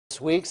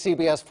This week,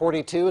 CBS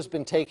 42 has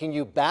been taking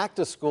you back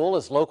to school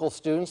as local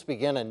students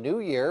begin a new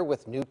year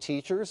with new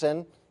teachers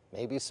and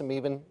maybe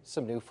even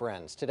some new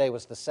friends. Today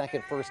was the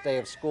second first day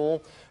of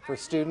school for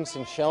students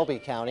in Shelby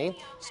County.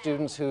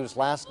 Students whose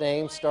last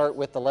names start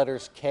with the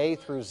letters K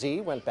through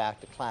Z went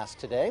back to class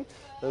today.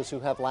 Those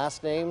who have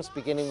last names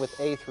beginning with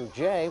A through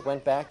J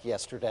went back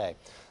yesterday.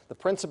 The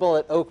principal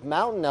at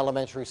Mt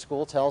Elementary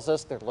School tells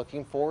us they're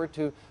looking forward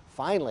to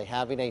finally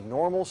having a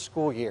normal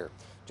school year.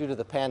 Due to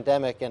the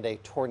pandemic and a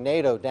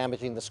tornado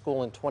damaging the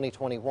school in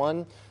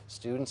 2021,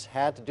 students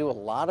had to do a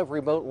lot of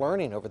remote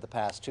learning over the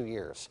past 2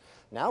 years.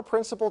 Now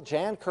Principal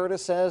Jan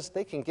Curtis says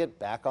they can get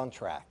back on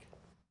track.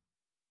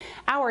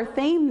 Our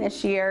theme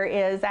this year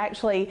is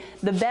actually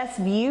the best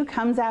view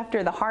comes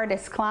after the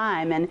hardest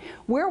climb, and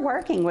we're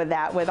working with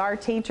that with our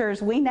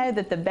teachers. We know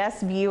that the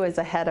best view is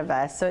ahead of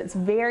us, so it's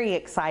very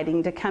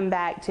exciting to come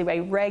back to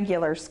a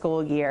regular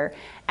school year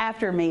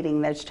after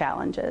meeting those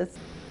challenges.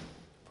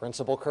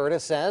 Principal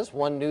Curtis says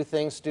one new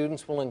thing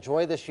students will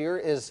enjoy this year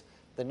is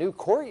the new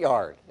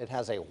courtyard. It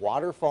has a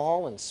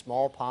waterfall and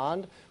small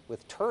pond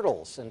with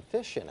turtles and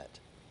fish in it.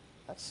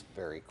 That's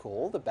very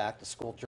cool. The back to school